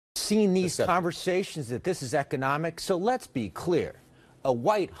Seen these conversations that this is economic. So let's be clear. A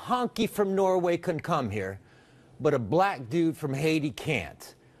white honky from Norway can come here, but a black dude from Haiti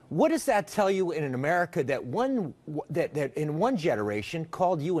can't. What does that tell you in an America that in one generation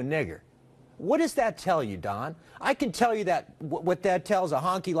called you a nigger? What does that tell you, Don? I can tell you that what that tells a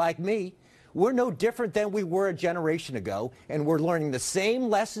honky like me. We're no different than we were a generation ago, and we're learning the same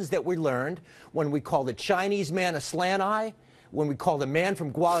lessons that we learned when we called the Chinese man a slant eye, when we called a man from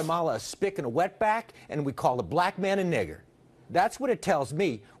Guatemala a spick and a wetback, and we called a black man a nigger. That's what it tells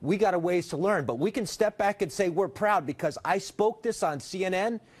me. We got a ways to learn, but we can step back and say we're proud because I spoke this on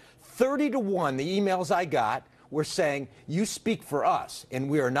CNN. 30-1, the emails I got were saying, you speak for us, and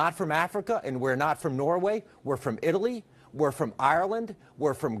we are not from Africa, and we're not from Norway. We're from Italy. We're from Ireland.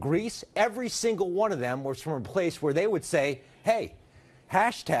 We're from Greece. Every single one of them was from a place where they would say, hey,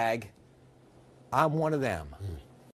 hashtag, I'm one of them.